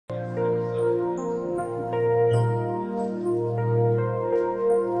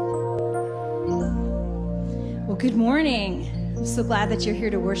Good morning. I'm so glad that you're here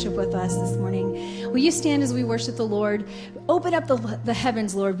to worship with us this morning. Will you stand as we worship the Lord? Open up the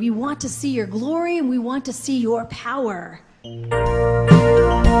heavens, Lord. We want to see your glory and we want to see your power.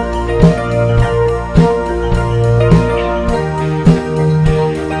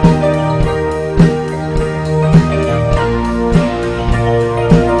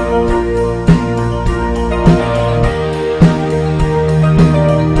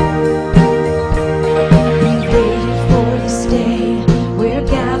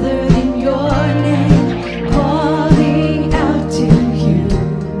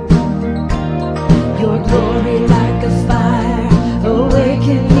 Glory like a fire.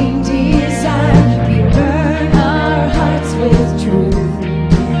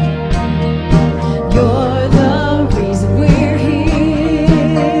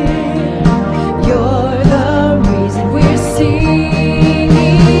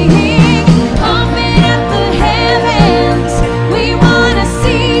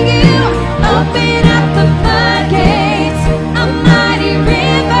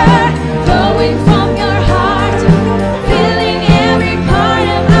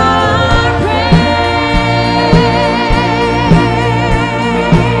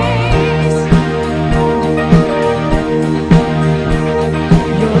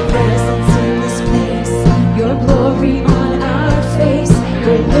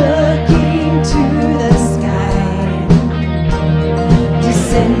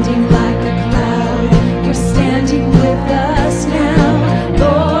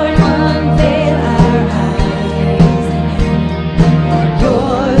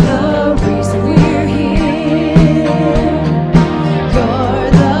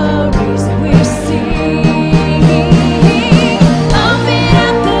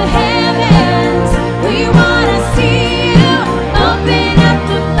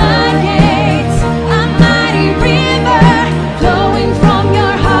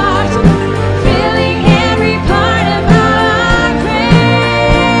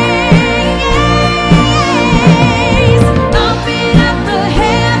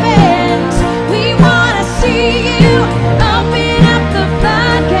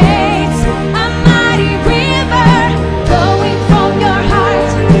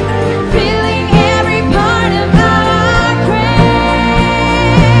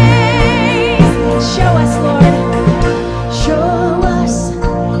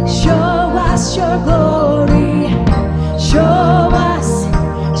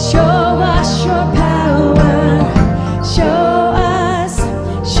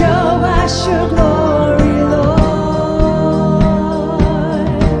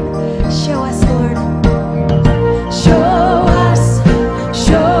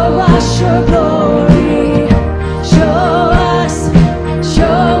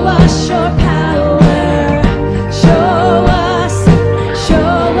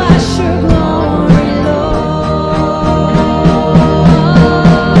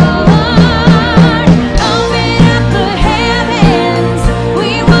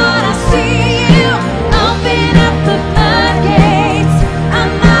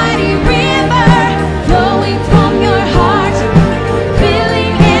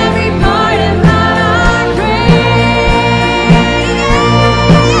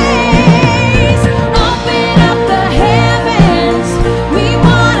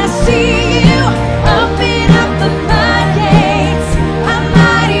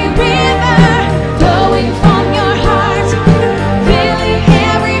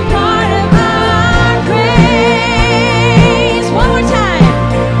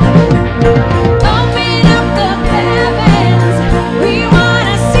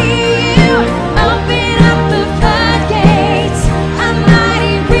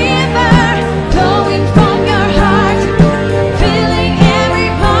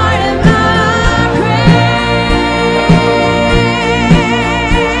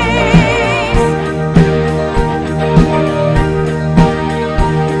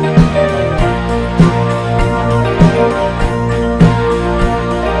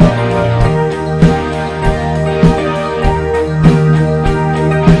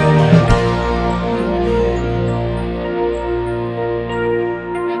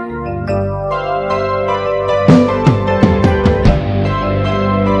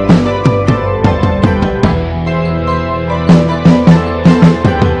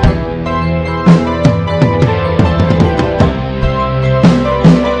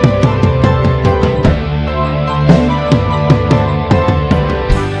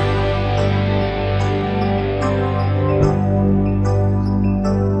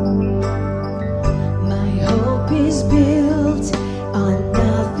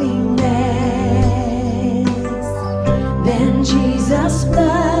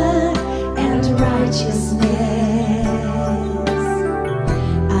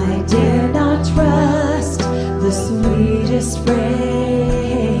 trust the sweetest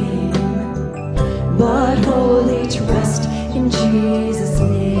frame, but wholly trust in Jesus'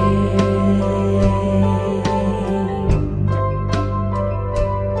 name.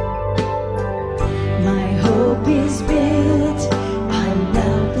 My hope is built on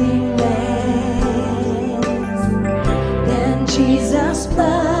nothing less than Jesus'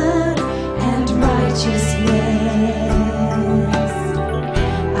 blood and righteousness.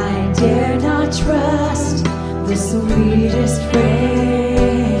 I dare not trust the sweetest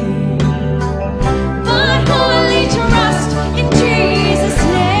frame, but wholly trust in Jesus'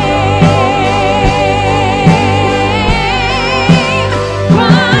 name.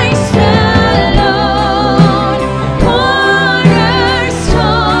 Christ alone,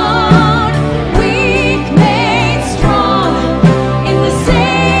 cornerstone, weak made strong in the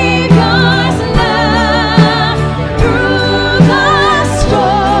Savior's love. Through the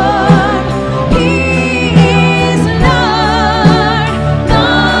storm, He is Lord,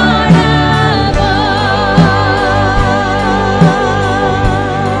 God above.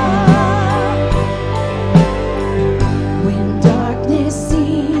 When darkness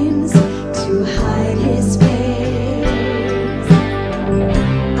seems to hide His face,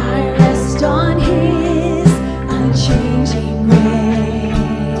 I rest on His unchanging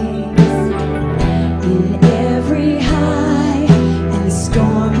grace. In every high and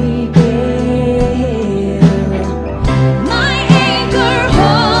stormy gale, my anchor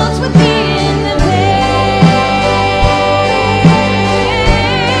holds within the veil.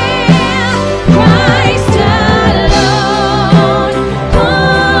 Christ alone,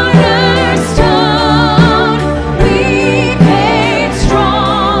 cornerstone, weak made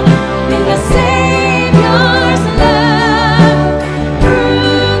strong in the Savior's love.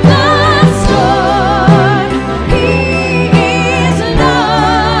 Through the storm, He is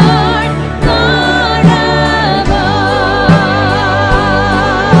Lord, God above.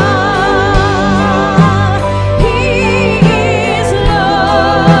 He is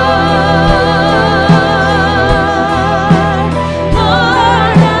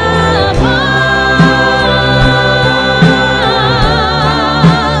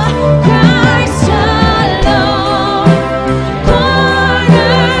Christ alone,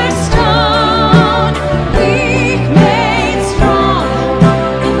 cornerstone, weak made strong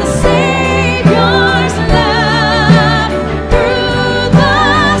in the Savior's love. Through the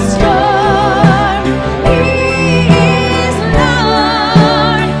storm, He is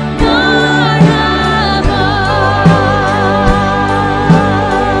Lord, God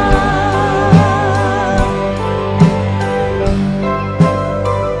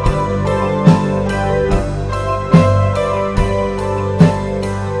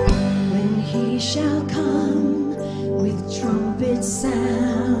When He shall come with trumpet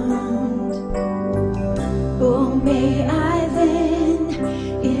sound, oh, may I then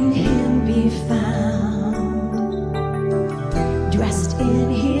in Him be found, dressed in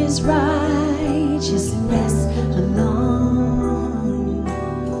His righteousness alone,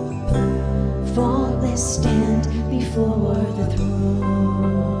 faultless stand before the throne.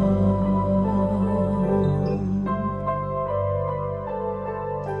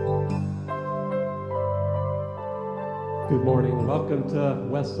 Good morning. Welcome to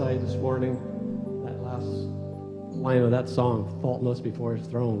Westside this morning. That last line of that song, Faultless Before His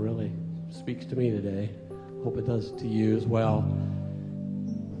Throne, really speaks to me today. Hope it does to you as well.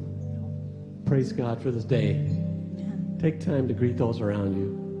 Praise God for this day. Take time to greet those around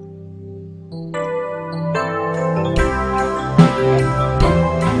you.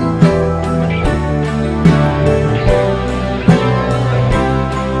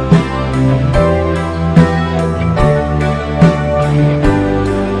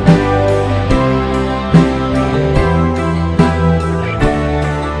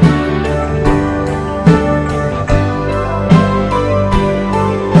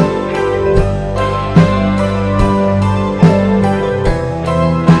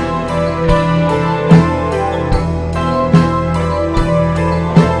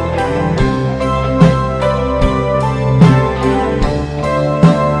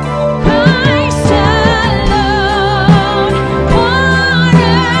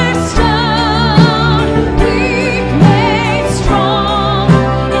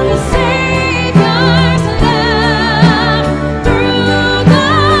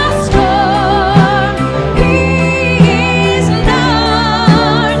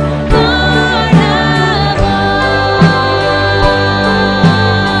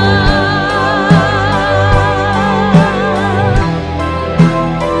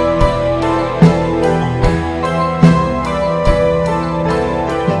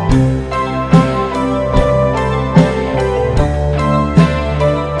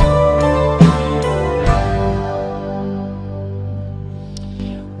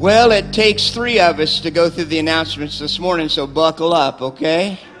 Well, it takes 3 of us to go through the announcements this morning, so buckle up,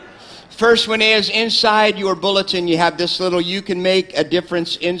 okay? First one is, inside your bulletin, you have this little "You Can Make a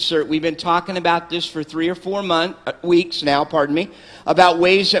Difference" insert. We've been talking about this for 3 or 4 weeks now, about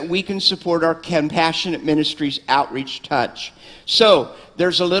ways that we can support our Compassionate Ministries Outreach Touch. So,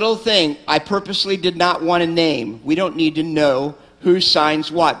 there's a little thing I purposely did not want to name. We don't need to know who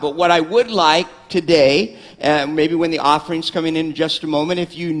signs what. But what I would like today, maybe when the offering's coming in just a moment,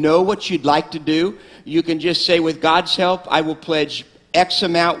 if you know what you'd like to do, you can just say, with God's help, I will pledge X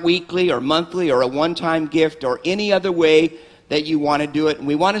amount weekly or monthly or a one-time gift or any other way that you want to do it. And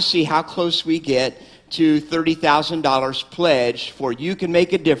we want to see how close we get to $30,000 pledge for You Can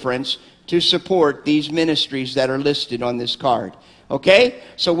Make a Difference to support these ministries that are listed on this card. Okay?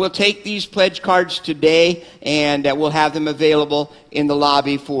 So we'll take these pledge cards today and we'll have them available in the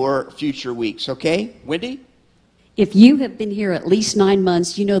lobby for future weeks. Okay? Wendy? If you have been here at least 9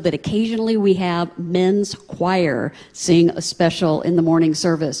 months, you know that occasionally we have men's choir sing a special in the morning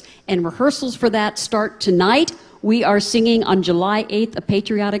service. And rehearsals for that start tonight. We are singing on July 8th a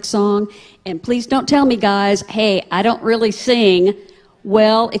patriotic song. And please don't tell me, guys, hey, I don't really sing.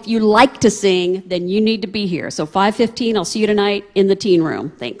 Well, if you like to sing, then you need to be here. So 5:15, I'll see you tonight in the teen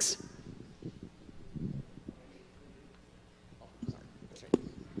room. Thanks.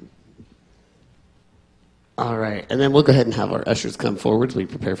 All right, and then we'll go ahead and have our ushers come forward as we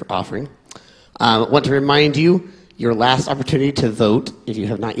prepare for offering. I want to remind you, your last opportunity to vote, if you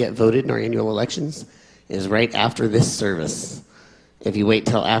have not yet voted in our annual elections, is right after this service. If you wait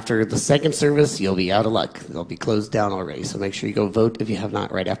till after the second service, you'll be out of luck. They'll be closed down already, so make sure you go vote if you have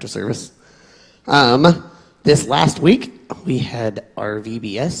not right after service. This last week, we had our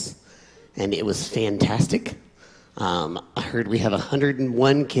VBS, and it was fantastic. I heard we have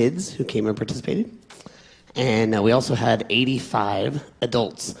 101 kids who came and participated. And we also had 85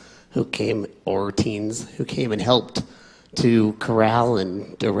 adults who came, or teens, who came and helped to corral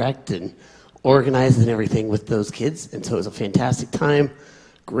and direct and organize and everything with those kids. And so it was a fantastic time.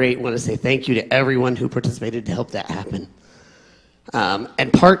 Great. I want to say thank you to everyone who participated to help that happen.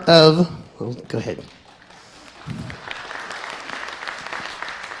 And part of, well, go ahead.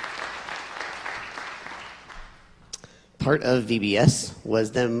 Part of VBS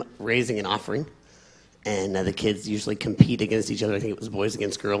was them raising an offering. And the kids usually compete against each other. I think it was boys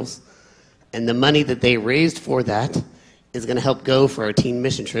against girls. And the money that they raised for that is going to help go for our teen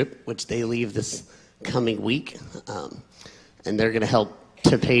mission trip, which they leave this coming week. And they're going to help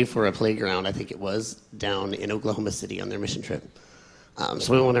to pay for a playground, I think it was, down in Oklahoma City on their mission trip.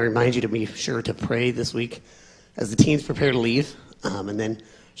 So we want to remind you to be sure to pray this week as the teens prepare to leave. And then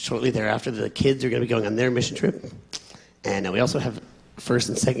shortly thereafter, the kids are going to be going on their mission trip. And we also have first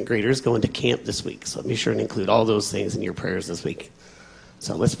and second graders going to camp this week. So be sure and include all those things in your prayers this week.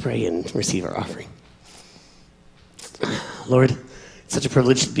 So let's pray and receive our offering. Lord, it's such a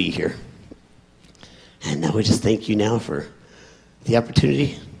privilege to be here. And now we just thank you now for the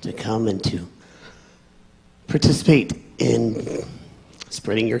opportunity to come and to participate in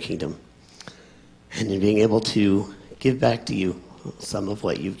spreading your kingdom and in being able to give back to you some of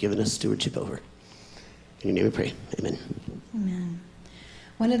what you've given us stewardship over. In your name we pray. Amen. Amen.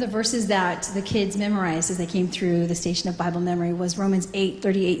 One of the verses that the kids memorized as they came through the station of Bible memory was Romans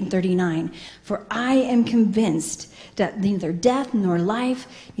 8:38 and 39. For I am convinced that neither death nor life,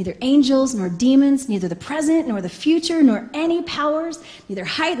 neither angels nor demons, neither the present nor the future, nor any powers, neither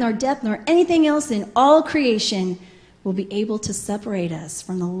height nor depth nor anything else in all creation will be able to separate us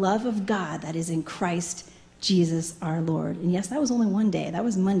from the love of God that is in Christ Jesus our Lord. And yes, that was only one day. That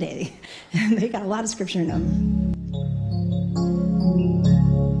was Monday. They got a lot of scripture in them.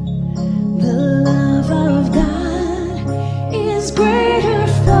 The love of God is greater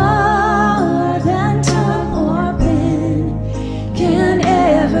far than tongue or pen can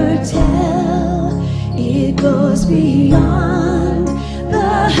ever tell. It goes beyond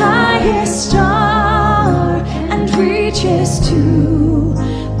the highest star and reaches to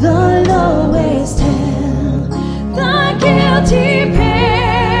the lowest hell. The guilty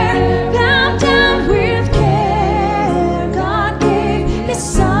pair bound down with care, God gave His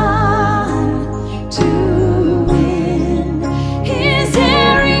Son to win His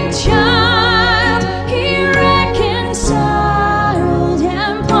erring child. He reconciled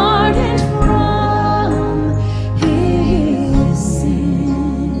and pardoned from his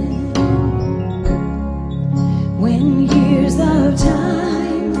sin. When years of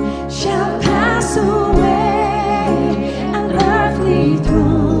time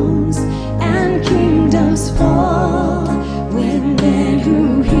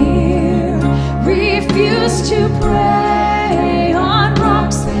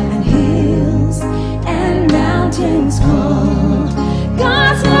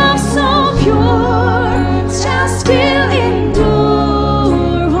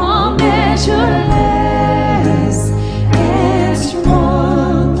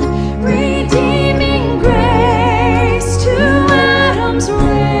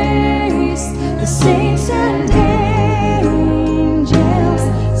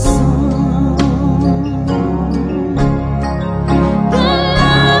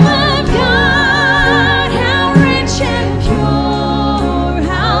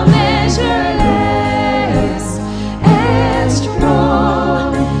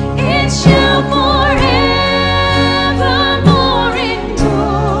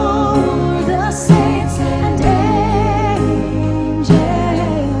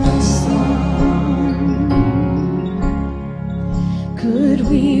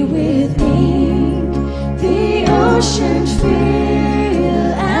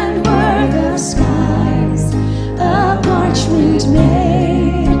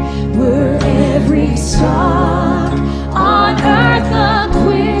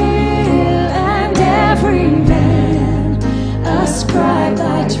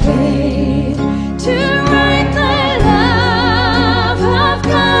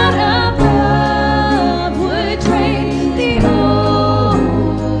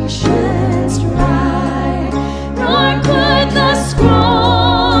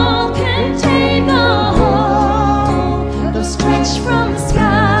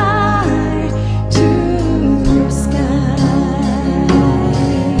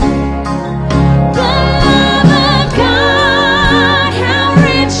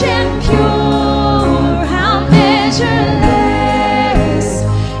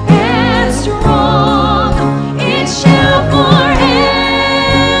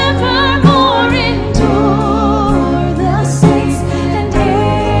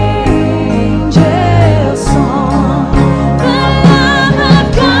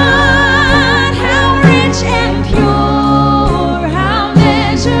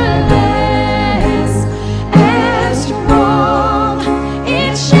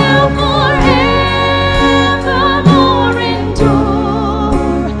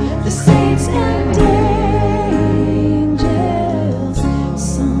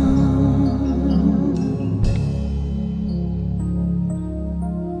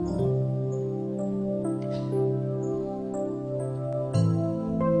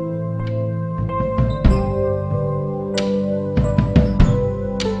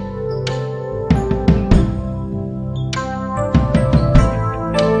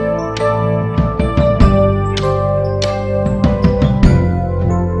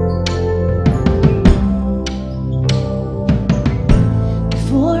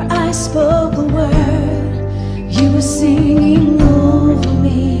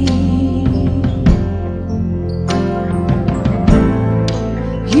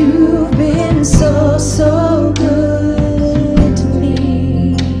been so, so good to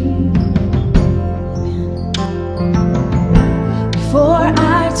me. Before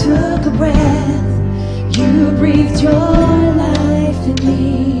I took a breath, you breathed your life in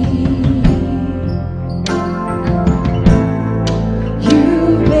me.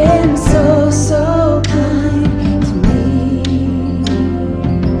 You've been so, so kind to me.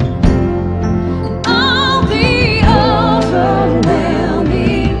 And all the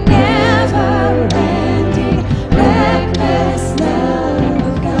overwhelming, never-ending, reckless love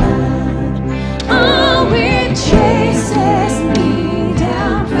of God. Oh, it chases me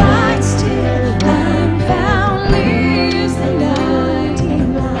down, fights till I'm found, leaves the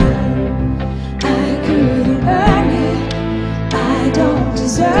 99. I couldn't earn it, I don't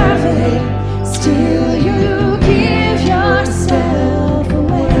deserve it, still you give yourself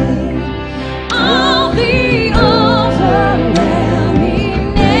away. All the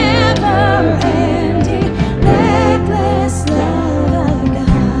overwhelming, never-ending, reckless love of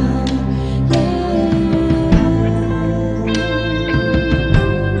God.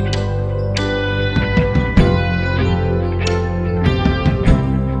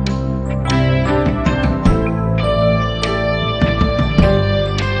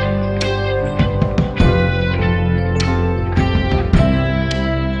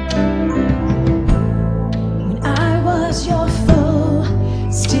 When I was your foe,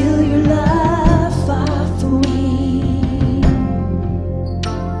 still your love fought for me.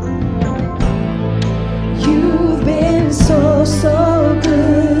 You've been so, so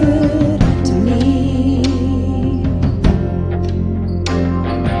good to me.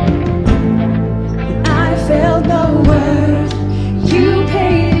 When I felt no worth, you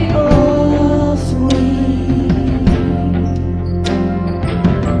paid it all for me.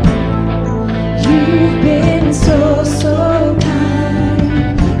 You've been so, so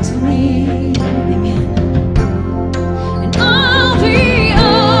kind to me. Amen. And all the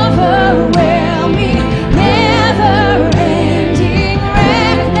overwhelming, never-ending,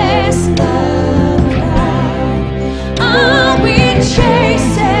 reckless love of God. Oh, it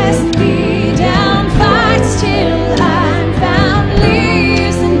chases me down, fights till I'm found,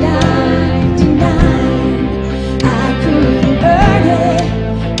 leaves the 99. I couldn't earn it,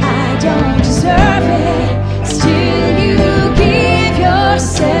 I don't deserve it, still you give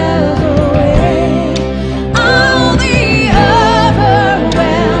yourself away. All the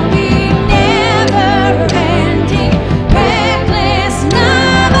overwhelming, never-ending, reckless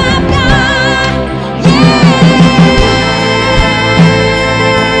love of God. Yeah.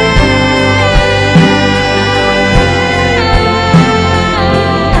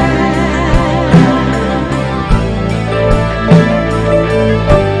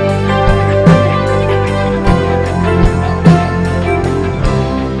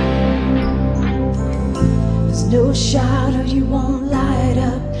 There's no shadow you won't light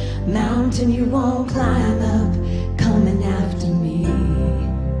up, mountain you won't climb up, coming after me.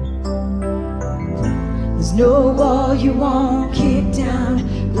 There's no wall you won't kick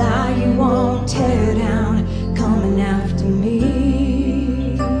down, lie you won't tear down, coming after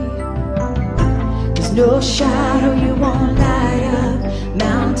me. There's no shadow you won't light up,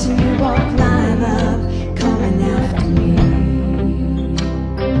 mountain you won't climb up, coming after me.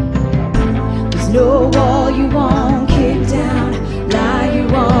 There's no wall you won't kick down, lie you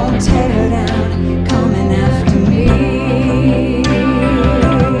won't tear down, coming after me.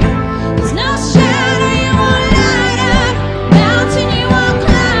 There's no shadow you won't light up, mountain you won't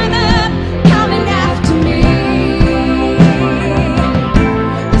climb up, coming after me.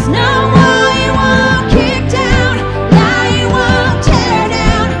 There's no wall you won't kick down, lie you won't tear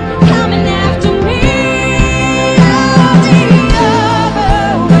down, coming after me. All the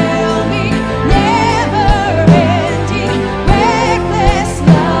overwhelming, never-ending,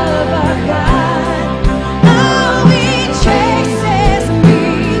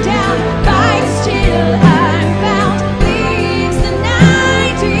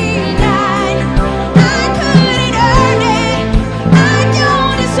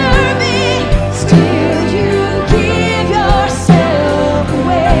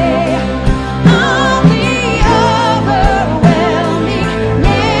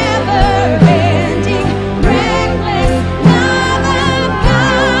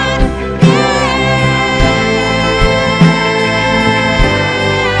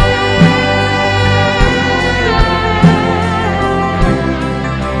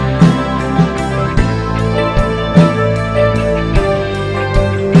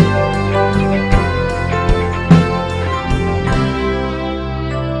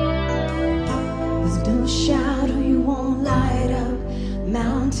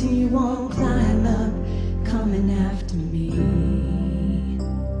 mountain you won't climb up, coming after me.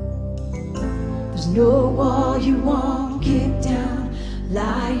 There's no wall you won't kick down,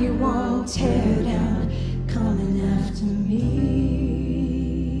 lie you won't tear down, coming after me.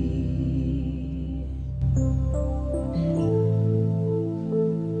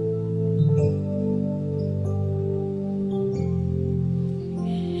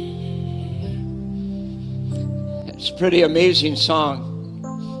 It's a pretty amazing song.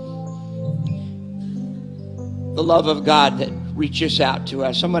 The love of God that reaches out to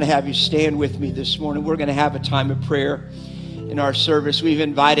us. I'm going to have you stand with me this morning. We're going to have a time of prayer in our service. We've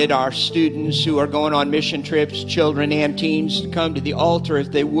invited our students who are going on mission trips, children and teens, to come to the altar.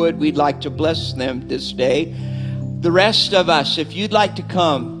 If they would, we'd like to bless them this day. The rest of us, if you'd like to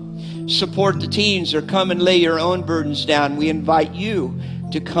come, support the teens or come and lay your own burdens down, we invite you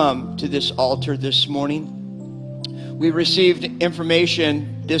to come to this altar this morning. We received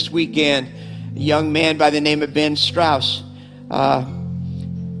information this weekend. A young man by the name of Ben Strauss.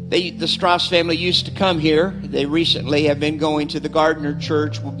 The Strauss family used to come here. They recently have been going to the Gardner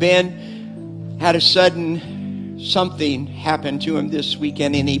Church. Well, Ben had a sudden something happen to him this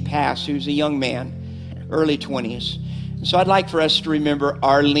weekend, and he passed. He was a young man, early 20s. And so I'd like for us to remember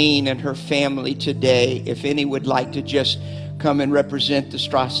Arlene and her family today. If any would like to just come and represent the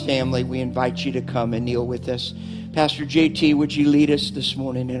Strauss family, we invite you to come and kneel with us. Pastor JT, would you lead us this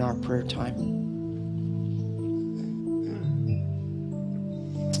morning in our prayer time?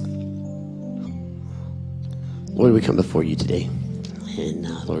 Lord, we come before you today. And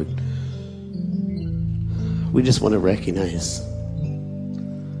Lord, we just want to recognize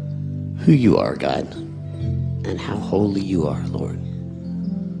who you are, God, and how holy you are, Lord.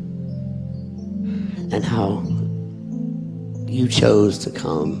 And how you chose to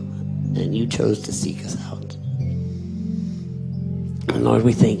come and you chose to seek us out. And Lord,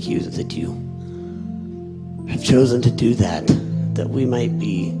 we thank you that you have chosen to do that, that we might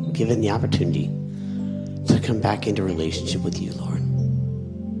be given the opportunity to come back into relationship with you, Lord.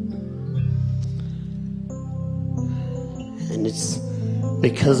 And it's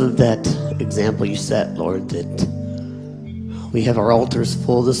because of that example you set, Lord, that we have our altars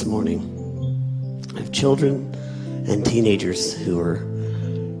full this morning of children and teenagers who are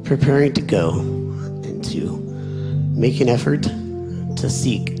preparing to go and to make an effort to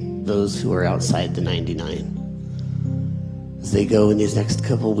seek those who are outside the 99 as they go in these next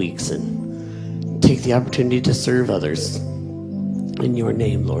couple weeks and take the opportunity to serve others in your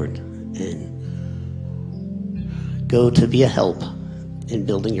name, Lord, and go to be a help in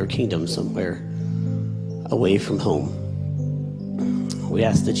building your kingdom somewhere away from home. We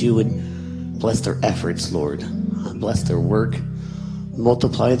ask that you would bless their efforts, Lord, bless their work,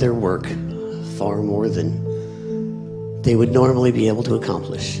 multiply their work far more than they would normally be able to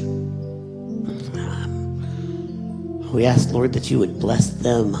accomplish. We ask, Lord, that you would bless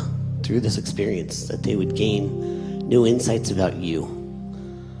them through this experience, that they would gain new insights about you,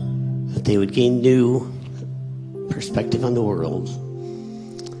 that they would gain new perspective on the world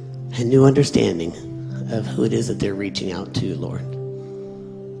and new understanding of who it is that they're reaching out to, Lord.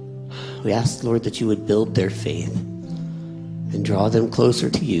 We ask, Lord, that you would build their faith and draw them closer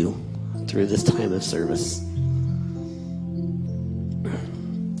to you through this time of service.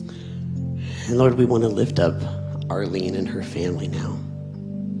 And Lord, we want to lift up Arlene and her family now.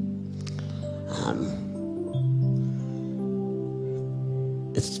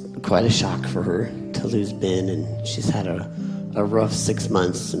 It's quite a shock for her to lose Ben, and she's had a rough 6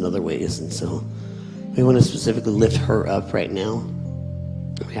 months in other ways. And so we want to specifically lift her up right now.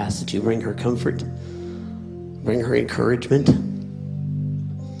 We ask that you bring her comfort, bring her encouragement,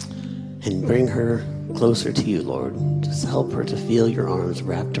 and bring her closer to you, Lord. Just help her to feel your arms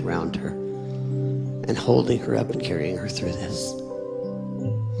wrapped around her and holding her up and carrying her through this.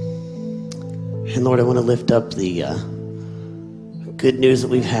 And Lord, I want to lift up the good news that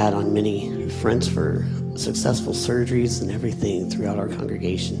we've had on many fronts for successful surgeries and everything throughout our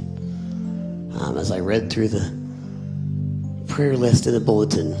congregation. As I read through the prayer list in the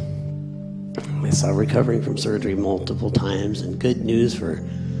bulletin, I saw recovering from surgery multiple times and good news for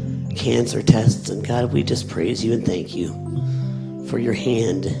cancer tests. And God, we just praise you and thank you for your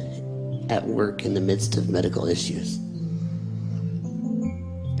hand at work in the midst of medical issues.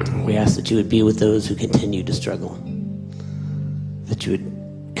 We ask that you would be with those who continue to struggle, that you would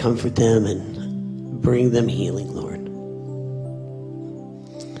comfort them and bring them healing, Lord.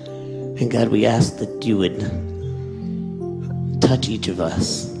 And God, we ask that you would touch each of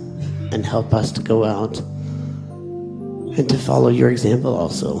us and help us to go out and to follow your example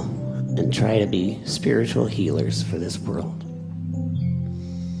also and try to be spiritual healers for this world.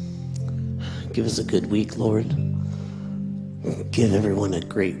 Give us a good week, Lord. Give everyone a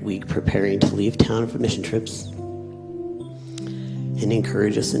great week preparing to leave town for mission trips. And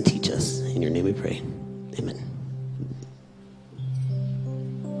encourage us and teach us. In your name we pray. Amen.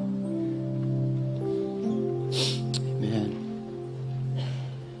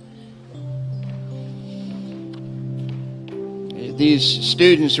 These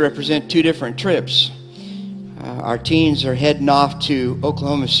students represent two different trips. Our teens are heading off to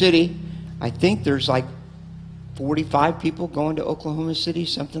Oklahoma City. I think there's like 45 people going to Oklahoma City,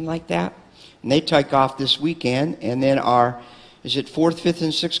 something like that. And they take off this weekend. And then is it 4th, 5th,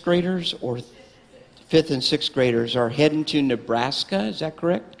 and 6th graders? Or 5th and 6th graders are heading to Nebraska, is that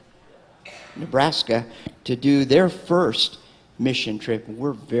correct? Nebraska, to do their first mission trip. And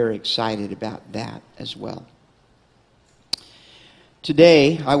we're very excited about that as well.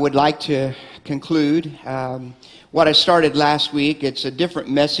 Today, I would like to conclude what I started last week. It's a different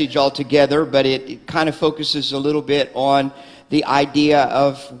message altogether, but it kind of focuses a little bit on the idea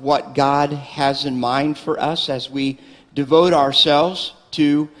of what God has in mind for us as we devote ourselves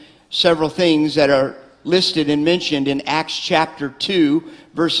to several things that are listed and mentioned in Acts chapter 2,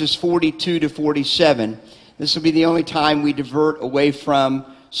 verses 42 to 47. This will be the only time we divert away from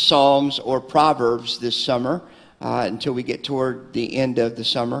Psalms or Proverbs this summer. Until we get toward the end of the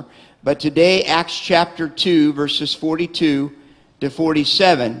summer. But today, Acts chapter 2, verses 42 to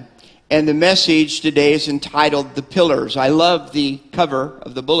 47. And the message today is entitled, The Pillars. I love the cover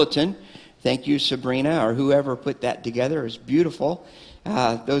of the bulletin. Thank you, Sabrina, or whoever put that together. It's beautiful.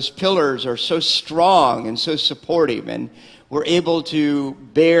 Those pillars are so strong and so supportive, and we're able to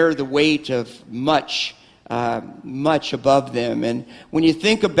bear the weight of much above them. And when you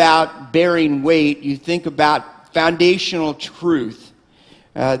think about bearing weight, you think about foundational truth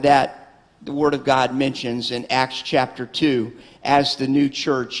that the Word of God mentions in Acts chapter 2 as the new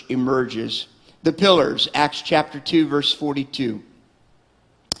church emerges. The pillars, Acts chapter 2, verse 42.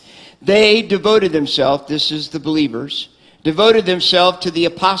 They devoted themselves, this is the believers, devoted themselves to the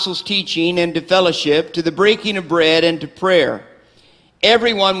apostles' teaching and to fellowship, to the breaking of bread and to prayer.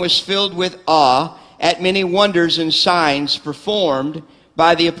 Everyone was filled with awe at many wonders and signs performed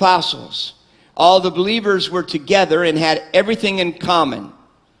by the apostles. All the believers were together and had everything in common.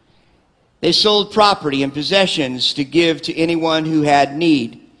 They sold property and possessions to give to anyone who had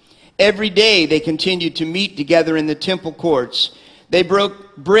need. Every day they continued to meet together in the temple courts. They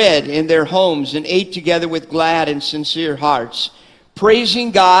broke bread in their homes and ate together with glad and sincere hearts,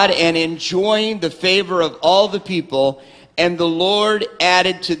 praising God and enjoying the favor of all the people. And the Lord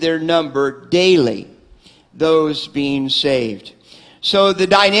added to their number daily those being saved. So the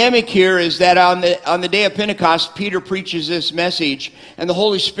dynamic here is that on the day of Pentecost, Peter preaches this message, and the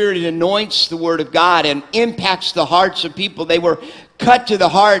Holy Spirit anoints the Word of God and impacts the hearts of people. They were cut to the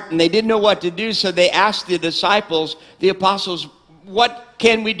heart, and they didn't know what to do, so they asked the disciples, the apostles, what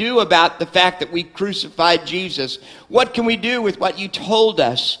can we do about the fact that we crucified Jesus? What can we do with what you told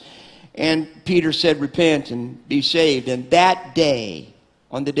us? And Peter said, repent and be saved. And that day,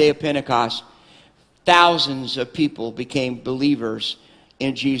 on the day of Pentecost, thousands of people became believers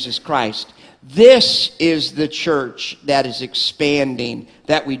in Jesus Christ. This is the church that is expanding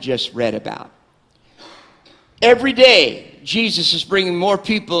that we just read about. Every day, Jesus is bringing more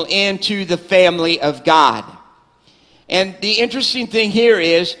people into the family of God. And the interesting thing here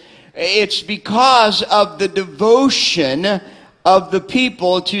is, it's because of the devotion of the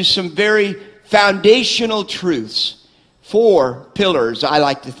people to some very foundational truths. 4 pillars, I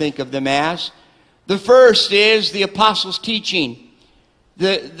like to think of them as. The first is the apostles' teaching,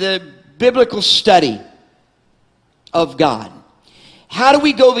 the biblical study of God. How do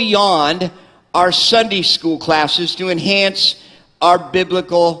we go beyond our Sunday school classes to enhance our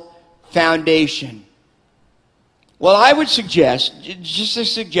biblical foundation? Well, I would suggest, just a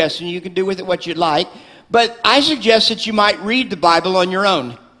suggestion, you can do with it what you'd like, but I suggest that you might read the Bible on your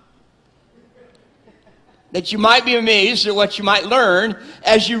own. That you might be amazed at what you might learn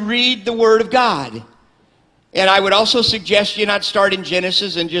as you read the Word of God. And I would also suggest you not start in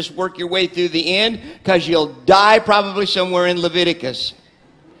Genesis and just work your way through the end, because you'll die probably somewhere in Leviticus.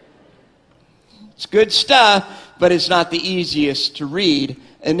 It's good stuff, but it's not the easiest to read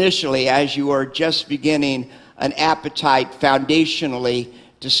initially as you are just beginning an appetite foundationally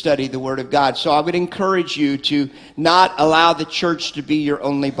to study the Word of God. So I would encourage you to not allow the church to be your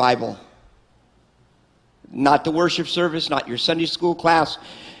only Bible. Not the worship service, not your Sunday school class.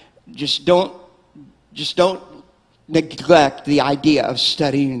 Just don't neglect the idea of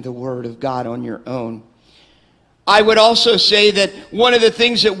studying the Word of God on your own. I would also say that one of the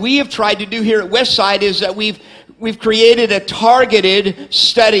things that we have tried to do here at Westside is that we've created a targeted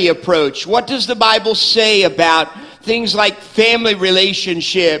study approach. What does the Bible say about things like family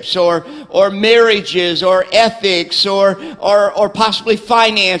relationships or marriages or ethics or possibly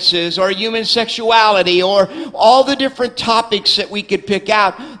finances or human sexuality or all the different topics that we could pick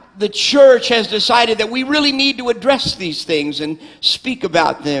out? The church has decided that we really need to address these things and speak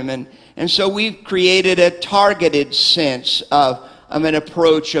about them. And so we've created a targeted sense of an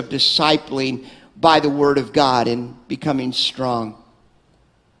approach of discipling by the Word of God and becoming strong.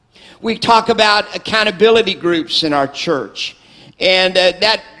 We talk about accountability groups in our church. And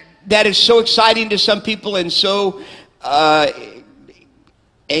that is so exciting to some people and so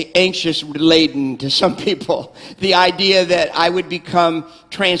anxious-laden to some people. The idea that I would become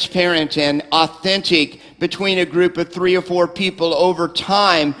transparent and authentic between a group of 3 or 4 people over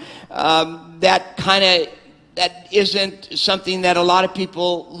time, that isn't something that a lot of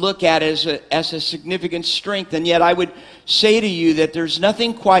people look at as a significant strength. And yet I would say to you that there's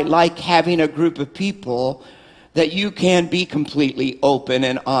nothing quite like having a group of people that you can be completely open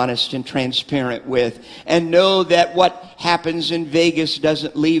and honest and transparent with, and know that what happens in Vegas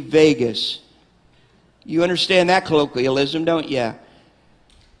doesn't leave Vegas. You understand that colloquialism, don't you?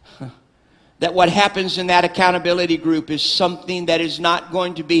 That what happens in that accountability group is something that is not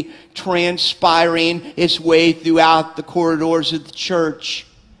going to be transpiring its way throughout the corridors of the church,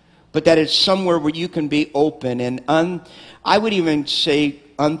 but that it's somewhere where you can be open and I would even say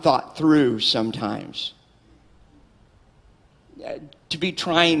unthought through sometimes. To be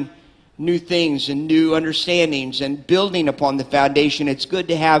trying new things and new understandings and building upon the foundation. It's good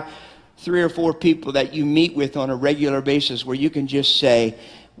to have 3 or 4 people that you meet with on a regular basis where you can just say,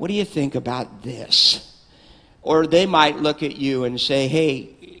 what do you think about this? Or they might look at you and say,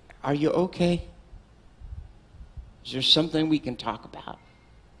 hey, are you okay? Is there something we can talk about?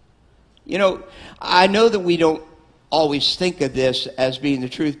 You know, I know that we don't always think of this as being the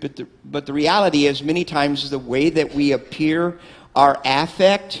truth, but the reality is many times the way that we appear, our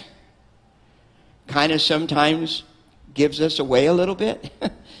affect, kind of sometimes gives us away a little bit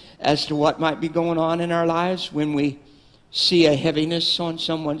as to what might be going on in our lives when we see a heaviness on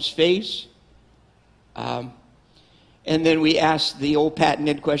someone's face. And then we ask the old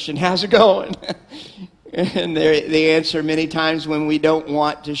patented question, how's it going? And the answer many times when we don't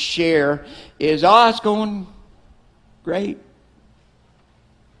want to share is, oh, it's going great.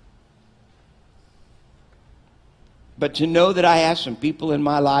 But to know that I have some people in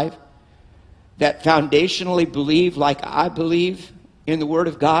my life that foundationally believe like I believe in the Word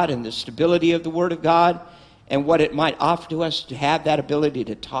of God and the stability of the Word of God and what it might offer to us to have that ability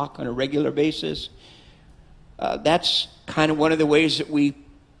to talk on a regular basis, that's kind of one of the ways that we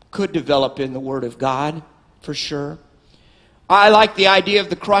could develop in the Word of God, for sure. I like the idea of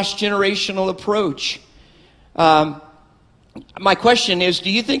the cross-generational approach. My question is,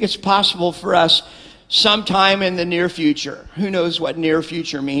 do you think it's possible for us sometime in the near future, who knows what near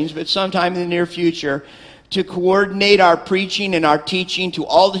future means, but sometime in the near future, to coordinate our preaching and our teaching to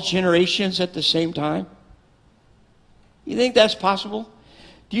all the generations at the same time? You think that's possible?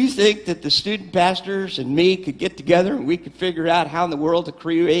 Do you think that the student pastors and me could get together and we could figure out how in the world to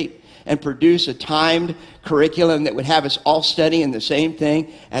create and produce a timed curriculum that would have us all studying the same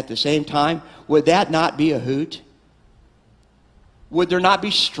thing at the same time? Would that not be a hoot? Would there not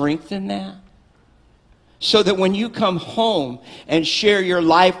be strength in that? So that when you come home and share your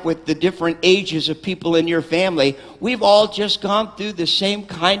life with the different ages of people in your family, we've all just gone through the same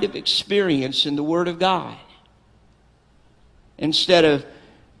kind of experience in the Word of God. Instead of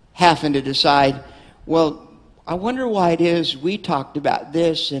having to decide, well, I wonder why it is we talked about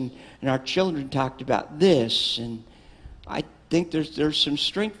this and our children talked about this. And I think there's some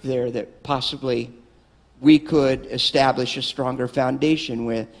strength there that possibly we could establish a stronger foundation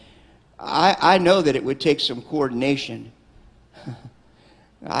with. I know that it would take some coordination.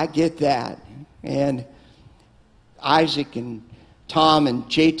 I get that. And Isaac and Tom and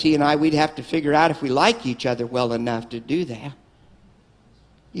JT and I, we'd have to figure out if we like each other well enough to do that.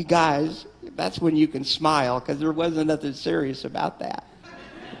 You guys, that's when you can smile, because there wasn't nothing serious about that.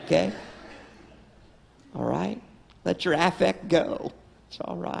 Okay? All right? Let your affect go. It's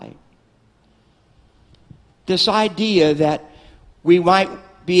all right. This idea that we might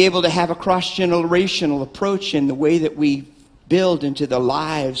be able to have a cross-generational approach in the way that we build into the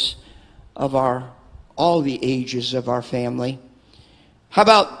lives of all the ages of our family. How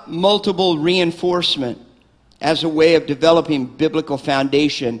about multiple reinforcement? as a way of developing biblical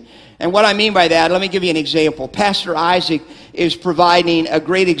foundation. And what I mean by that, let me give you an example. Pastor Isaac is providing a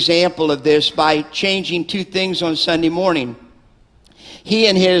great example of this by changing two things on Sunday morning. He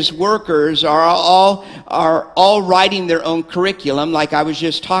and his workers are all writing their own curriculum, like I was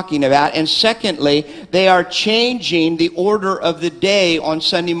just talking about. And secondly, they are changing the order of the day on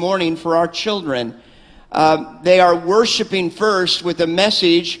Sunday morning for our children. They are worshiping first with a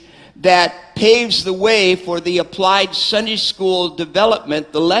message that paves the way for the applied Sunday school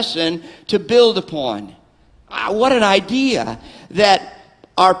development, the lesson to build upon. What an idea that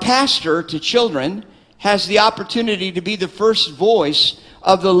our pastor to children has the opportunity to be the first voice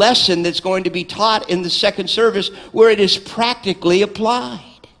of the lesson that's going to be taught in the second service, where it is practically applied.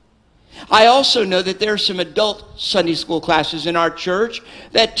 I also know that there are some adult Sunday school classes in our church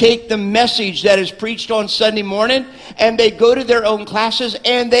that take the message that is preached on Sunday morning and they go to their own classes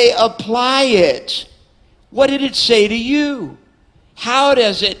and they apply it. What did it say to you? How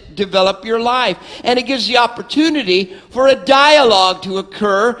does it develop your life? And it gives the opportunity for a dialogue to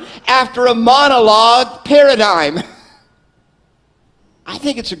occur after a monologue paradigm. I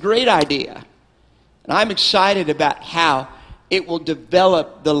think it's a great idea. And I'm excited about how it will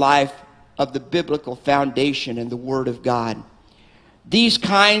develop the life of the biblical foundation and the Word of God. These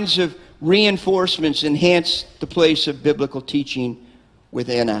kinds of reinforcements enhance the place of biblical teaching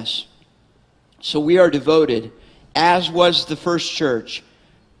within us. So we are devoted, as was the first church,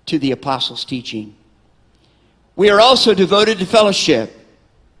 to the apostles' teaching. We are also devoted to fellowship.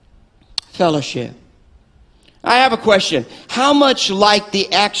 Fellowship. I have a question. How much like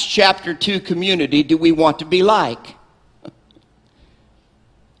the Acts chapter 2 community do we want to be like?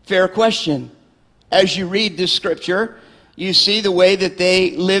 Fair question. As you read this scripture, you see the way that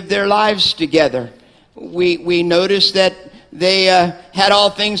they lived their lives together. We notice that they had all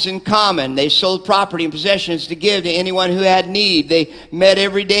things in common. They sold property and possessions to give to anyone who had need. They met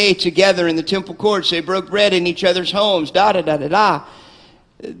every day together in the temple courts. They broke bread in each other's homes.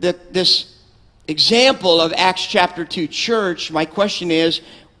 This example of Acts chapter 2 church, my question is,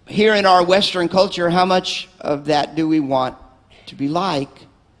 here in our Western culture, how much of that do we want to be like?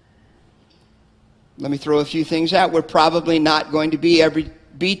 Let me throw a few things out. We're probably not going to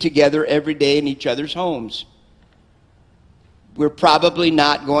be together every day in each other's homes. We're probably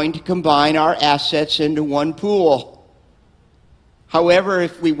not going to combine our assets into one pool. However,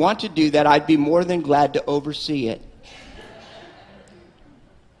 if we want to do that, I'd be more than glad to oversee it.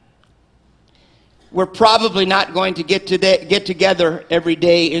 We're probably not going to get together every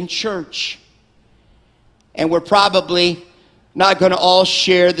day in church. And we're probably not going to all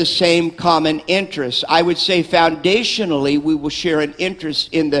share the same common interests. I would say foundationally we will share an interest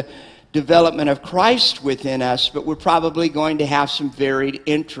in the development of Christ within us, but we're probably going to have some varied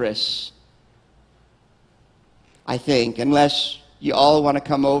interests, I think, unless you all want to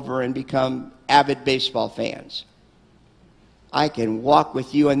come over and become avid baseball fans. I can walk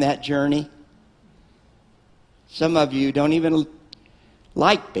with you on that journey. Some of you don't even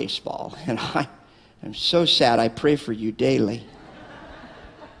like baseball, and I'm so sad. I pray for you daily.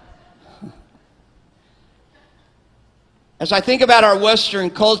 As I think about our Western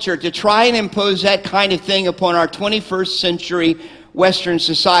culture, to try and impose that kind of thing upon our 21st century Western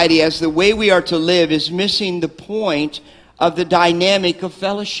society as the way we are to live is missing the point of the dynamic of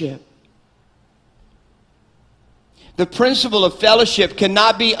fellowship. The principle of fellowship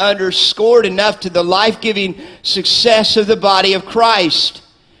cannot be underscored enough to the life-giving success of the body of Christ.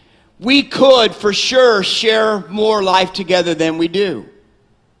 We could, for sure, share more life together than we do.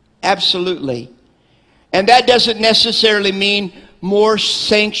 Absolutely. And that doesn't necessarily mean more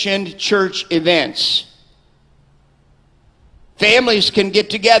sanctioned church events. Families can get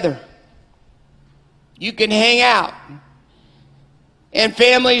together. You can hang out. And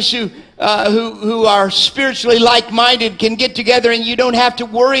families who are spiritually like-minded can get together, and you don't have to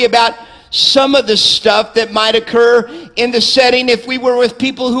worry about some of the stuff that might occur in the setting if we were with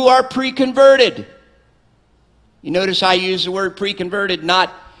people who are pre-converted. You notice I use the word pre-converted,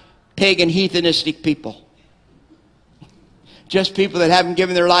 not pagan heathenistic people. Just people that haven't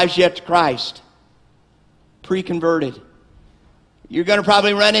given their lives yet to Christ. Pre-converted. You're going to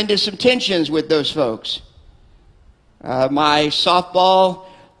probably run into some tensions with those folks. My softball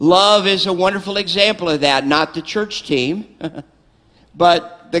love is a wonderful example of that. Not the church team,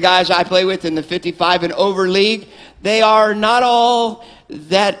 but the guys I play with in the 55 and over league, they are not all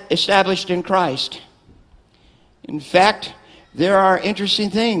that established in Christ. In fact, there are interesting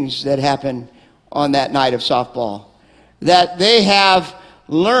things that happen on that night of softball. That they have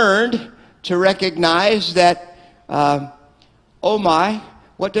learned to recognize that, oh my,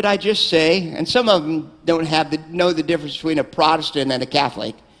 what did I just say? And some of them don't know the difference between a Protestant and a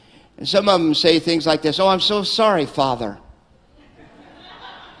Catholic. And some of them say things like this, oh, I'm so sorry, Father.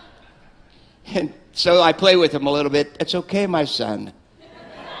 And so I play with them a little bit. It's okay, my son.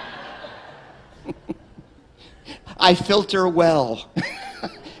 I filter well.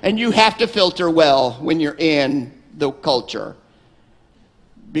 And you have to filter well when you're in the culture.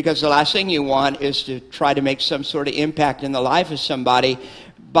 Because the last thing you want is to try to make some sort of impact in the life of somebody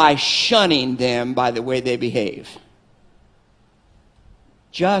by shunning them by the way they behave.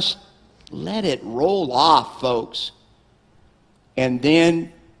 Just let it roll off, folks. And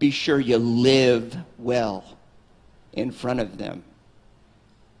then be sure you live well in front of them.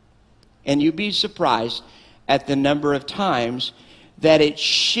 And you'd be surprised at the number of times that it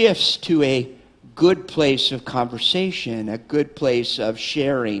shifts to a good place of conversation, a good place of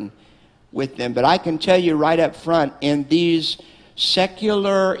sharing with them. But I can tell you right up front, in these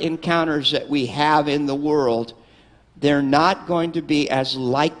secular encounters that we have in the world, they're not going to be as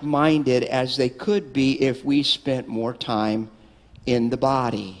like-minded as they could be if we spent more time in the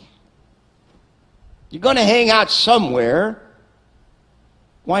body. You're going to hang out somewhere.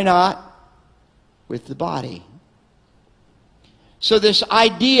 Why not with the body? So this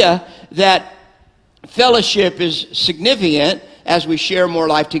idea that fellowship is significant as we share more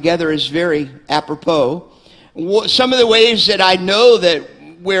life together is very apropos. Some of the ways that I know that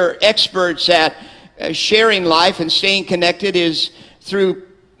we're experts at sharing life and staying connected is through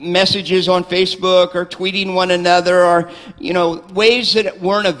messages on Facebook or tweeting one another, or ways that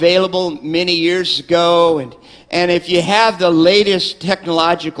weren't available many years ago. And if you have the latest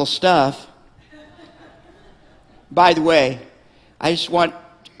technological stuff, by the way, I just want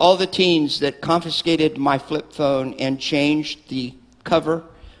all the teens that confiscated my flip phone and changed the cover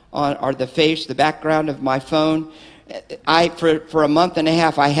on, or the background of my phone. For a month and a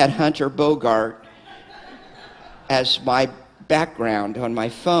half, I had Hunter Bogart as my background on my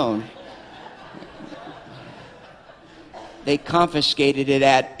phone. They confiscated it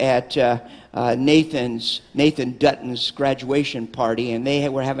at Nathan Dutton's graduation party, and they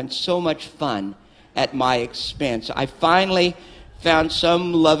were having so much fun at my expense. I finally found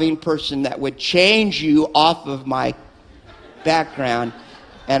some loving person that would change you off of my background,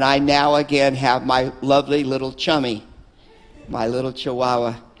 and I now again have my lovely little chummy, my little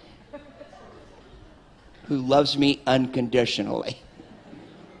chihuahua, who loves me unconditionally.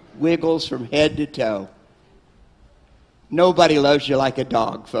 Wiggles from head to toe. Nobody loves you like a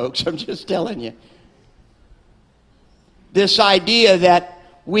dog, folks. I'm just telling you. This idea that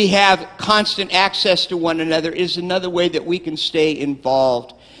we have constant access to one another is another way that we can stay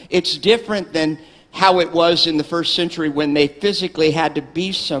involved. It's different than how it was in the first century when they physically had to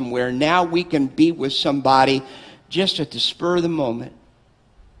be somewhere. Now we can be with somebody just at the spur of the moment.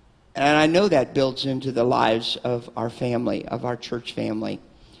 And I know that builds into the lives of our family, of our church family.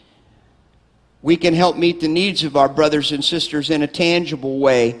 We can help meet the needs of our brothers and sisters in a tangible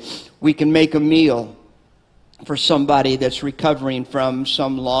way. We can make a meal for somebody that's recovering from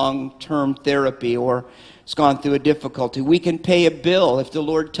some long-term therapy or has gone through a difficulty. We can pay a bill if the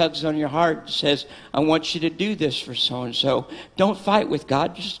Lord tugs on your heart and says, I want you to do this for so-and-so. Don't fight with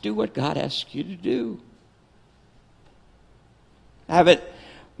God. Just do what God asks you to do.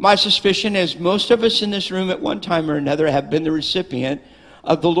 My suspicion is most of us in this room at one time or another have been the recipient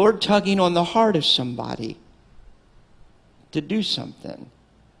of the Lord tugging on the heart of somebody to do something.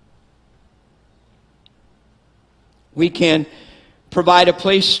 We can provide a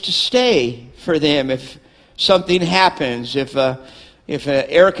place to stay for them if something happens, if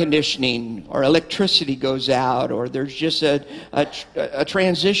air conditioning or electricity goes out, or there's just a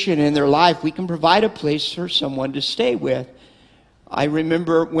transition in their life. We can provide a place for someone to stay with. I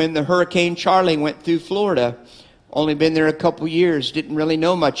remember when the Hurricane Charlie went through Florida. Only been there a couple years, didn't really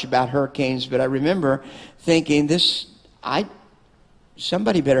know much about hurricanes, but I remember thinking,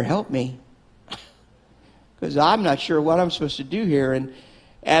 somebody better help me, because I'm not sure what I'm supposed to do here. And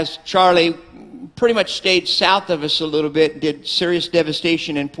as Charlie pretty much stayed south of us a little bit, did serious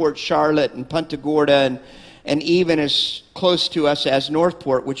devastation in Port Charlotte and Punta Gorda, and even as close to us as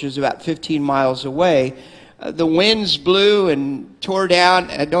Northport, which is about 15 miles away, the winds blew and tore down,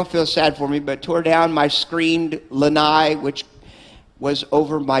 and don't feel sad for me, but tore down my screened lanai, which was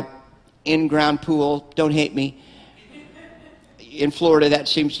over my in-ground pool. Don't hate me. In Florida, that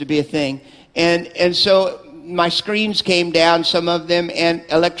seems to be a thing. And so my screens came down, some of them, and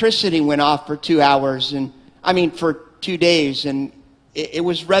electricity went off for 2 hours, for 2 days, and it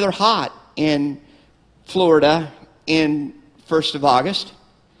was rather hot in Florida in 1st of August.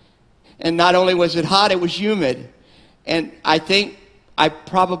 And not only was it hot, it was humid. And I think I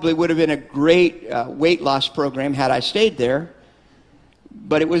probably would have been a great weight loss program had I stayed there.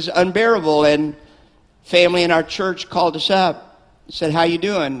 But it was unbearable, and family in our church called us up and said, "How you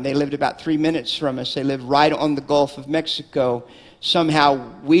doing?" They lived about 3 minutes from us. They lived right on the Gulf of Mexico. Somehow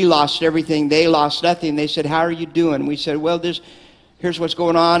we lost everything. They lost nothing. They said, "How are you doing?" We said, "Well, here's what's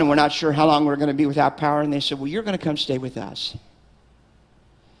going on, and we're not sure how long we're going to be without power." And they said, "Well, you're going to come stay with us."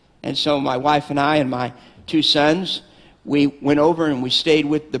 And so my wife and I and my 2 sons, we went over and we stayed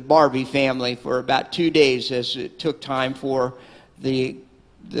with the Barbie family for about 2 days as it took time for the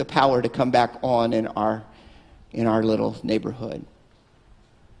power to come back on in our little neighborhood.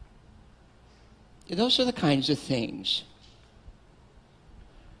 Those are the kinds of things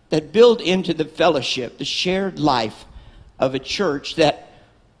that build into the fellowship, the shared life of a church that,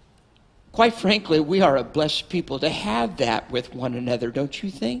 quite frankly, we are a blessed people to have that with one another, don't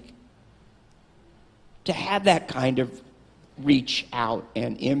you think? To have that kind of reach out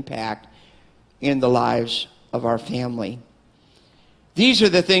and impact in the lives of our family. These are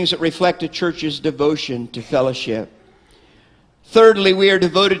the things that reflect a church's devotion to fellowship. Thirdly, we are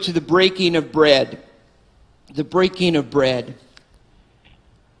devoted to the breaking of bread. The breaking of bread.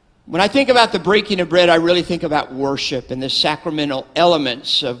 When I think about the breaking of bread, I really think about worship and the sacramental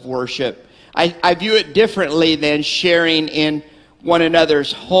elements of worship. I view it differently than sharing in one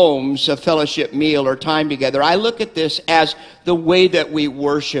another's homes a fellowship meal or time together. I look at this as the way that we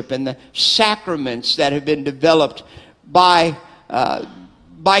worship and the sacraments that have been developed by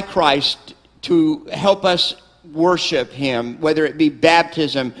Christ to help us worship Him, whether it be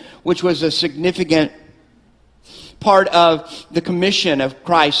baptism, which was a significant part of the commission of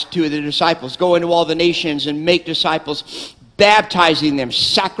Christ to the disciples. Go into all the nations and make disciples, baptizing them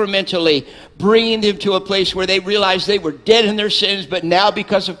sacramentally, bringing them to a place where they realized they were dead in their sins, but now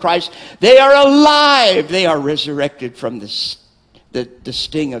because of Christ, they are alive. They are resurrected from the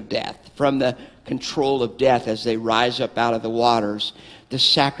sting of death, from the control of death as they rise up out of the waters. The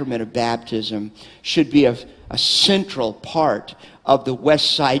sacrament of baptism should be a central part of the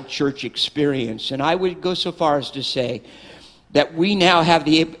Westside Church experience. And I would go so far as to say that we now have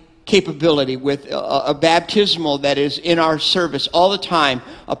the capability with a baptismal that is in our service all the time,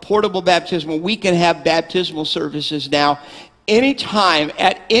 a portable baptismal. We can have baptismal services now anytime,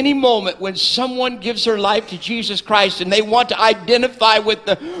 at any moment when someone gives their life to Jesus Christ and they want to identify with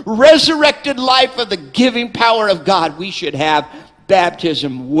the resurrected life of the giving power of God. We should have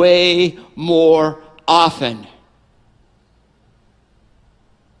baptism way more often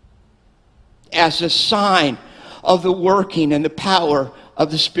as a sign of the working and the power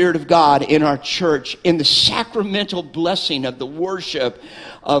of the Spirit of God in our church, in the sacramental blessing of the worship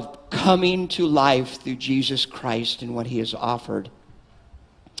of coming to life through Jesus Christ and what He has offered.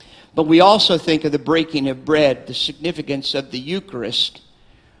 But we also think of the breaking of bread, the significance of the Eucharist,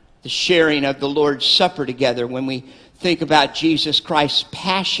 the sharing of the Lord's Supper together. When we think about Jesus Christ's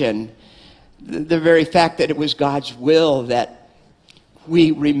passion, the very fact that it was God's will that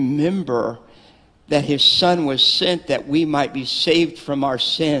we remember that His Son was sent that we might be saved from our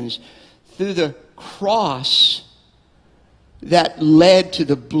sins through the cross that led to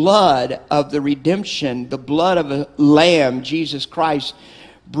the blood of the redemption, the blood of a lamb, Jesus Christ,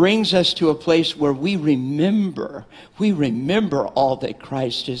 brings us to a place where we remember all that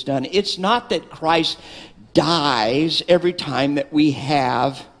Christ has done. It's not that Christ dies every time that we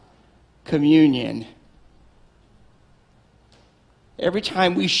have communion. Every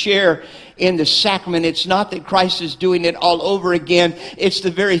time we share in the sacrament, it's not that Christ is doing it all over again. It's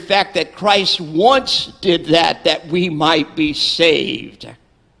the very fact that Christ once did that we might be saved.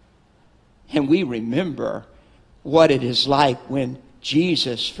 And we remember what it is like when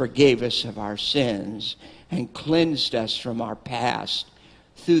Jesus forgave us of our sins and cleansed us from our past.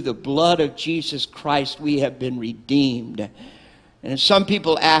 Through the blood of Jesus Christ, we have been redeemed. And some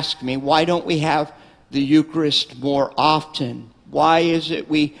people ask me, why don't we have the Eucharist more often? Why is it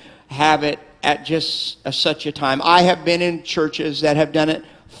we have it at just such a time? I have been in churches that have done it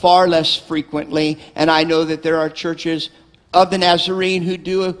far less frequently, and I know that there are churches of the Nazarene who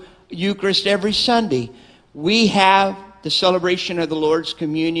do a Eucharist every Sunday. We have the celebration of the Lord's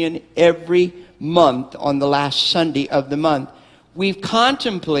Communion every month on the last Sunday of the month. We've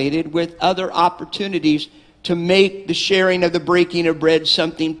contemplated with other opportunities to make the sharing of the breaking of bread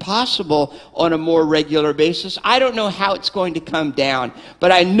something possible on a more regular basis. I don't know how it's going to come down,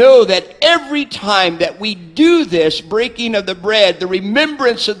 but I know that every time that we do this breaking of the bread, the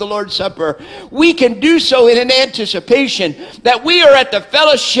remembrance of the Lord's Supper, we can do so in an anticipation that we are at the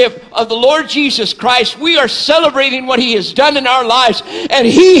fellowship of the Lord Jesus Christ. We are celebrating what He has done in our lives, and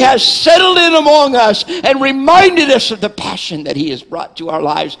He has settled in among us and reminded us of the passion that He has brought to our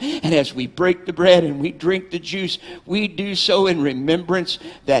lives. And as we break the bread and we drink the juice, we do so in remembrance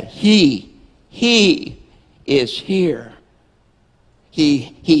that He is here.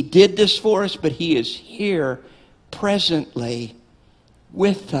 He did this for us, but He is here presently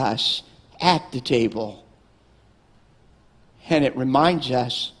with us at the table. And it reminds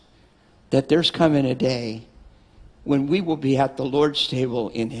us that there's coming a day when we will be at the Lord's table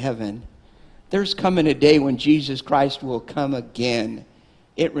in heaven. There's coming a day when Jesus Christ will come again.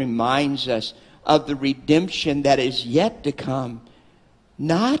 It reminds us of the redemption that is yet to come,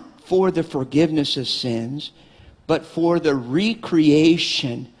 not for the forgiveness of sins, but for the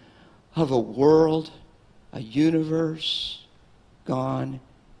recreation of a world, a universe gone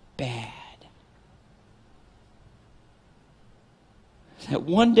bad. That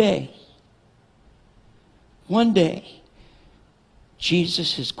one day,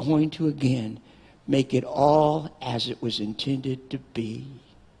 Jesus is going to again make it all as it was intended to be.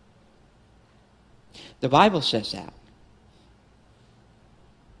 The Bible says that.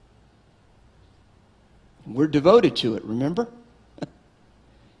 We're devoted to it, remember?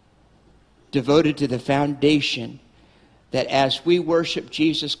 Devoted to the foundation that as we worship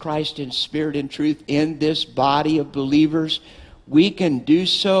Jesus Christ in spirit and truth in this body of believers, we can do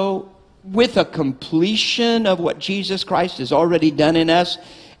so with a completion of what Jesus Christ has already done in us,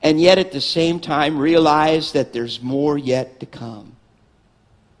 and yet at the same time realize that there's more yet to come.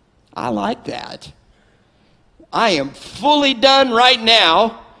 I like that. I am fully done right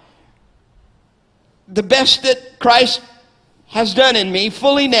now. The best that Christ has done in me,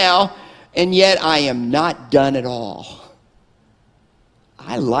 fully now, and yet I am not done at all.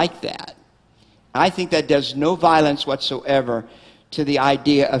 I like that. I think that does no violence whatsoever to the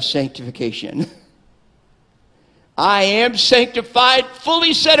idea of sanctification. I am sanctified,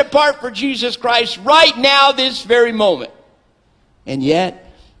 fully set apart for Jesus Christ right now, this very moment. And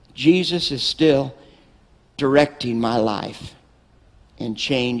yet, Jesus is still directing my life and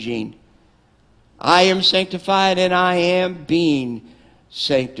changing. I am sanctified and I am being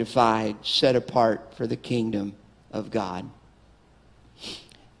sanctified, set apart for the kingdom of God.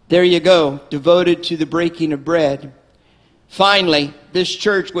 There you go, devoted to the breaking of bread. Finally, this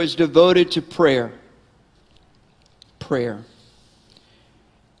church was devoted to prayer. Prayer.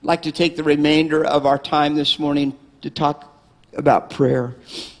 I'd like to take the remainder of our time this morning to talk about prayer.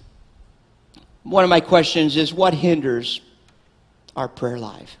 One of my questions is, what hinders our prayer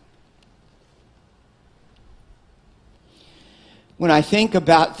life? When I think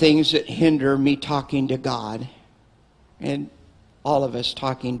about things that hinder me talking to God, and all of us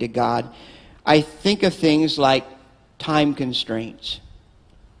talking to God, I think of things like time constraints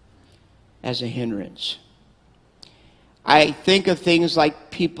as a hindrance. I think of things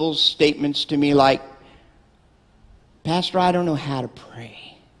like people's statements to me like, Pastor, I don't know how to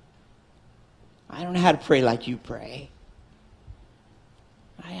pray. I don't know how to pray like you pray.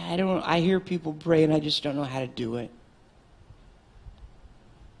 I hear people pray and I just don't know how to do it.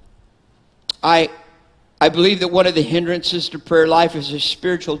 I believe that one of the hindrances to prayer life is a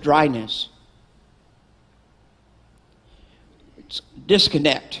spiritual dryness. It's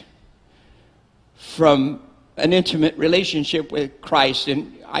disconnect from an intimate relationship with Christ.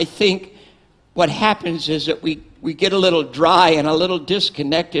 And I think what happens is that we get a little dry and a little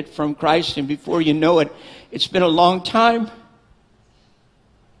disconnected from Christ, and before you know it, it's been a long time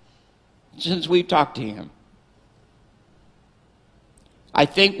since we've talked to Him. I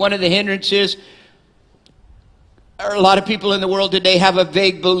think one of the hindrances, a lot of people in the world today have a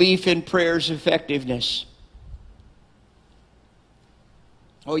vague belief in prayer's effectiveness.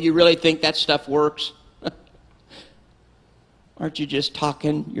 Oh, you really think that stuff works? Aren't you just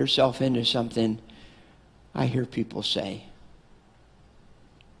talking yourself into something? I hear people say.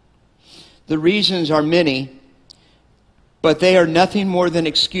 The reasons are many, but they are nothing more than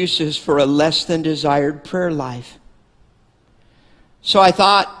excuses for a less than desired prayer life. So I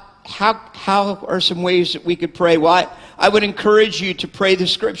thought, how are some ways that we could pray? Well, I would encourage you to pray the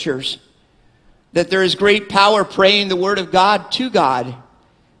Scriptures, that there is great power praying the Word of God to God.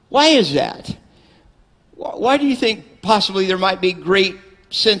 Why is that? Why do you think possibly there might be great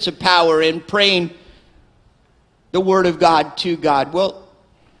sense of power in praying the Word of God to God? Well,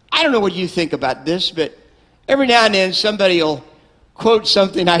 I don't know what you think about this, but Every now and then somebody will quote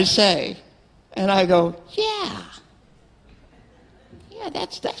something I say, and I go, yeah,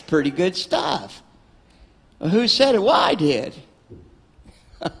 that's pretty good stuff. Well, who said it? Well, I did.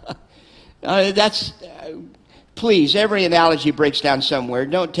 Please, every analogy breaks down somewhere.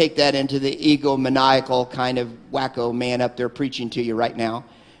 Don't take that into the egomaniacal kind of wacko man up there preaching to you right now.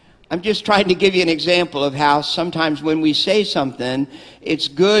 I'm just trying to give you an example of how sometimes when we say something, it's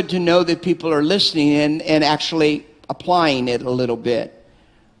good to know that people are listening and actually applying it a little bit.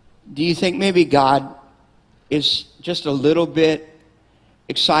 Do you think maybe God is just a little bit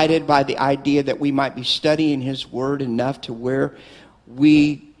excited by the idea that we might be studying His Word enough to where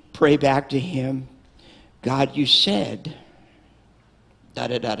we pray back to Him, God, you said,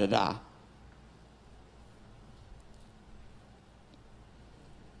 da-da-da-da-da.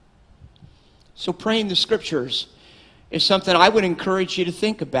 So praying the Scriptures is something I would encourage you to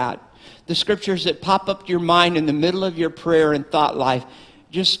think about. The Scriptures that pop up to your mind in the middle of your prayer and thought life,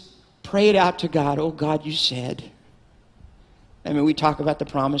 just pray it out to God. Oh, God, you said. I mean, we talk about the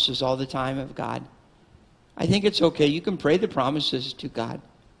promises all the time of God. I think it's okay. You can pray the promises to God.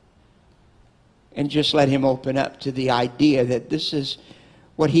 And just let Him open up to the idea that this is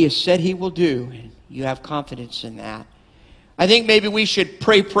what He has said He will do. And you have confidence in that. I think maybe we should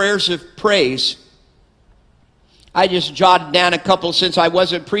pray prayers of praise. I just jotted down a couple since I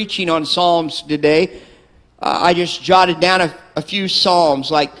wasn't preaching on Psalms today. I just jotted down a few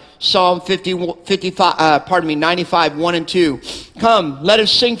Psalms like Psalm 95, 1 and 2. Come, let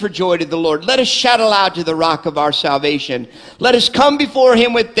us sing for joy to the Lord. Let us shout aloud to the rock of our salvation. Let us come before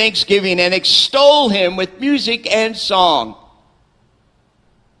Him with thanksgiving and extol Him with music and song.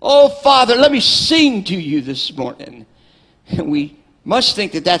 Oh, Father, let me sing to you this morning. And we must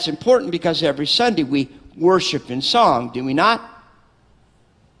think that that's important because every Sunday we worship in song, do we not?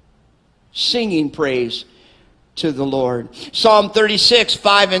 Singing praise to the Lord. Psalm 36,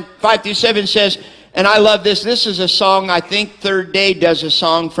 5 through 7 says, and I love this. This is a song, I think Third Day does a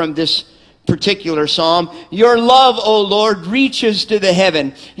song from this particular psalm. Your love, O Lord, reaches to the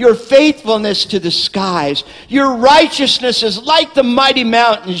heaven. Your faithfulness to the skies. Your righteousness is like the mighty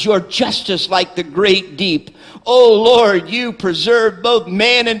mountains. Your justice like the great deep. O Lord, you preserve both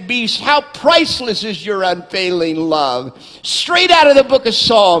man and beast. How priceless is your unfailing love. Straight out of the book of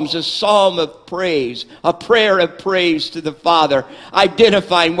Psalms, a psalm of praise, a prayer of praise to the Father,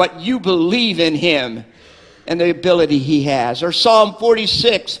 identifying what you believe in Him and the ability He has. Or Psalm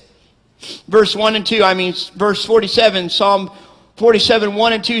 46, verse 1 and 2, verse 47, Psalm 47,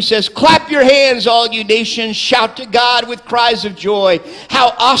 1 and 2 says, clap your hands, all you nations, shout to God with cries of joy.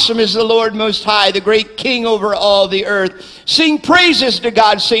 How awesome is the Lord Most High, the great King over all the earth. Sing praises to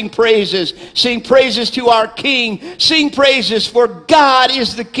God, sing praises. Sing praises to our King. Sing praises, for God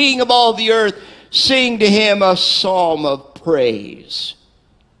is the King of all the earth. Sing to Him a psalm of praise.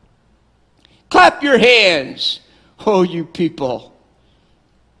 Clap your hands, oh you people.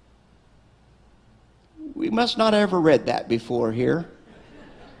 We must not have ever read that before here.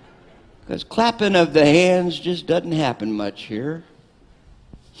 Because clapping of the hands just doesn't happen much here.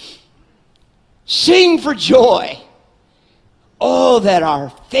 Sing for joy. Oh, that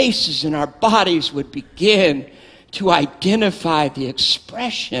our faces and our bodies would begin to identify the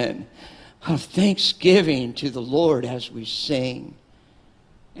expression of thanksgiving to the Lord as we sing.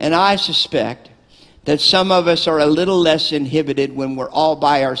 And I suspect that some of us are a little less inhibited when we're all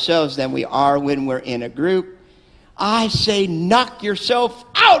by ourselves than we are when we're in a group. I say knock yourself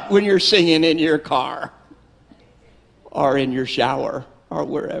out when you're singing in your car or in your shower or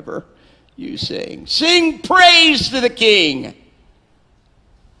wherever you sing. Sing praise to the King.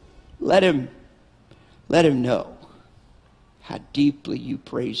 Let him know how deeply you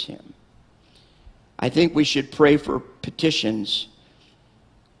praise Him. I think we should pray for petitions.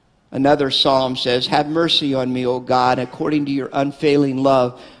 Another psalm says, have mercy on me, O God, according to your unfailing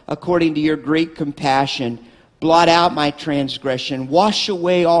love, according to your great compassion. Blot out my transgression. Wash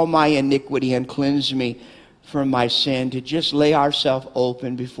away all my iniquity and cleanse me from my sin. To just lay ourselves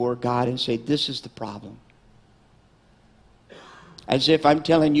open before God and say, this is the problem. As if I'm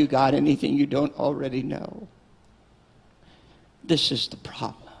telling you, God, anything you don't already know. This is the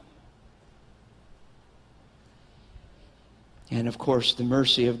problem. And of course, the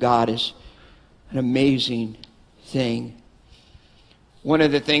mercy of God is an amazing thing. One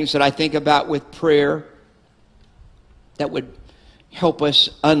of the things that I think about with prayer that would help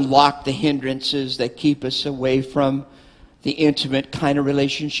us unlock the hindrances that keep us away from the intimate kind of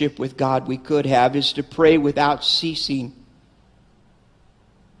relationship with God we could have is to pray without ceasing.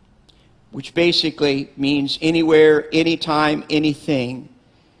 Which basically means anywhere, anytime, anything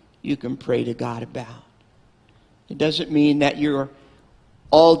you can pray to God about. It doesn't mean that you're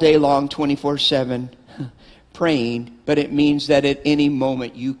all day long, 24/7, praying, but it means that at any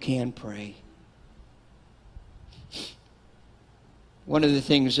moment you can pray. One of the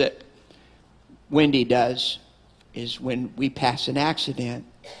things that Wendy does is when we pass an accident,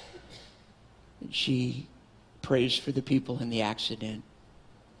 she prays for the people in the accident.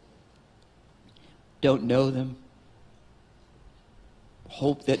 Don't know them.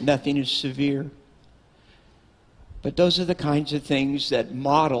 Hope that nothing is severe. But those are the kinds of things that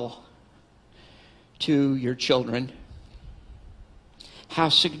model to your children how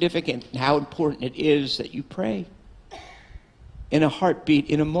significant and how important it is that you pray in a heartbeat,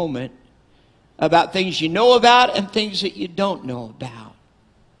 in a moment, about things you know about and things that you don't know about.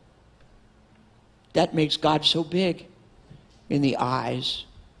 That makes God so big in the eyes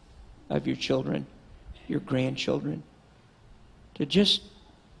of your children, your grandchildren. To just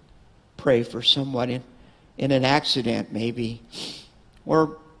pray for someone in an accident, maybe.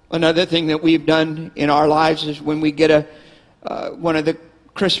 Or another thing that we've done in our lives is when we get one of the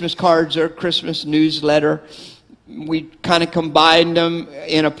Christmas cards or Christmas newsletter, we kind of combine them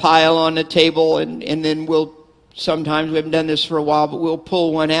in a pile on the table, and then sometimes, we haven't done this for a while, but we'll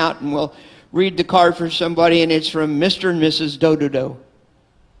pull one out and we'll read the card for somebody, and it's from Mr. and Mrs. Dododo.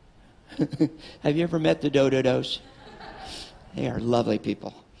 Have you ever met the Dododos? They are lovely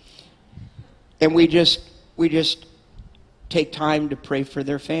people. And we just take time to pray for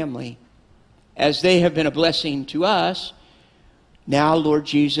their family. As they have been a blessing to us, now, Lord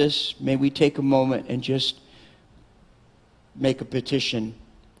Jesus, may we take a moment and just make a petition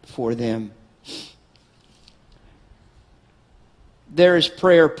for them. There is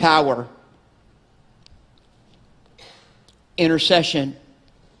prayer power, intercession,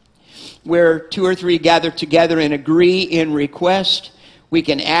 where two or three gather together and agree in request. We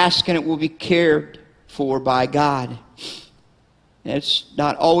can ask and it will be cared for by God. It's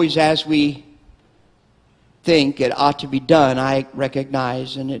not always as we think it ought to be done, I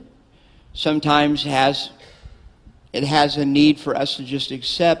recognize, and it sometimes has a need for us to just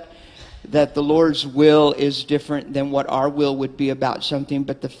accept that the Lord's will is different than what our will would be about something.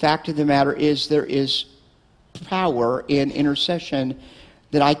 But the fact of the matter is, there is power in intercession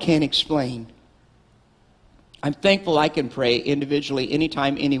that I can't explain. I'm thankful I can pray individually,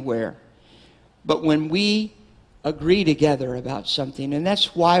 anytime, anywhere. But when we agree together about something, and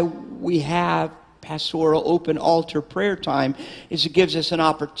that's why we have pastoral open altar prayer time, is it gives us an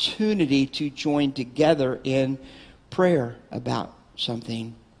opportunity to join together in prayer about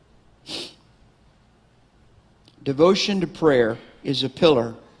something. Devotion to prayer is a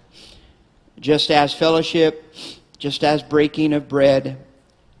pillar, just as fellowship, just as breaking of bread,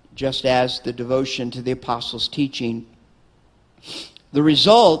 just as the devotion to the apostles' teaching. The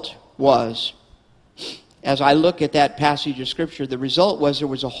result was, as I look at that passage of Scripture, the result was there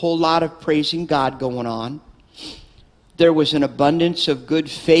was a whole lot of praising God going on. There was an abundance of good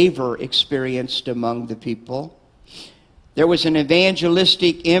favor experienced among the people. There was an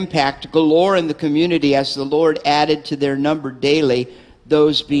evangelistic impact galore in the community as the Lord added to their number daily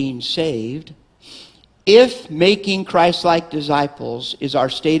those being saved. If making Christ-like disciples is our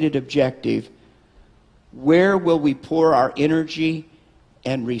stated objective, where will we pour our energy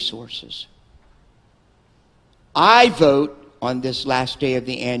and resources? I vote on this last day of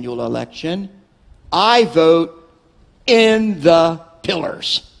the annual election, I vote in the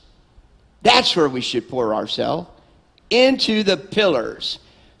pillars. That's where we should pour ourselves, into the pillars,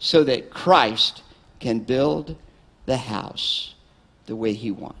 so that Christ can build the house the way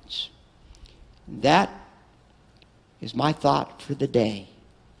He wants. That is my thought for the day.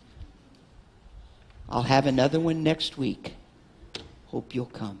 I'll have another one next week. Hope you'll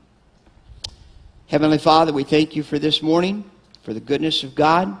come. Heavenly Father, we thank You for this morning, for the goodness of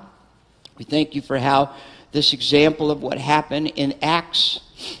God. We thank You for how this example of what happened in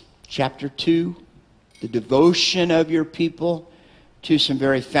Acts chapter 2, the devotion of Your people to some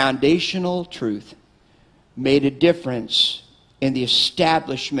very foundational truth, made a difference in the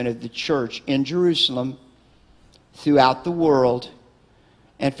establishment of the church in Jerusalem, throughout the world,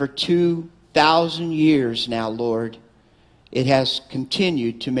 and for 2,000 years now, Lord, it has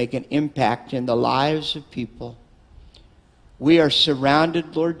continued to make an impact in the lives of people. We are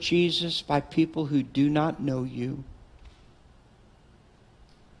surrounded, Lord Jesus, by people who do not know You.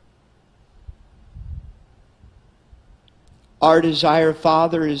 Our desire,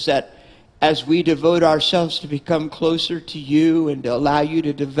 Father, is that as we devote ourselves to become closer to You and to allow You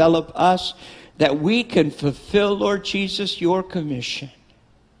to develop us, that we can fulfill, Lord Jesus, Your commission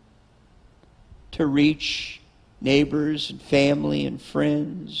to reach neighbors and family and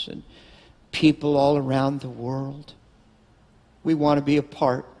friends and people all around the world. We want to be a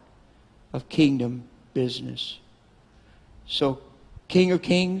part of kingdom business. So, King of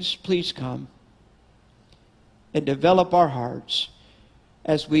Kings, please come and develop our hearts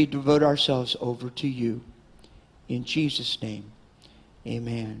as we devote ourselves over to you. In Jesus' name,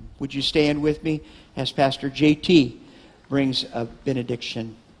 amen. Would you stand with me as Pastor JT brings a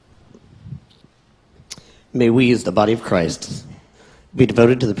benediction? May we, as the body of Christ, be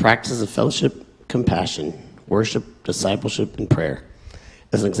devoted to the practice of fellowship, compassion, worship, discipleship, and prayer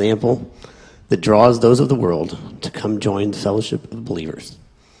as an example that draws those of the world to come join the fellowship of believers.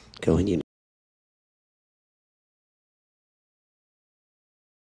 Go in unity.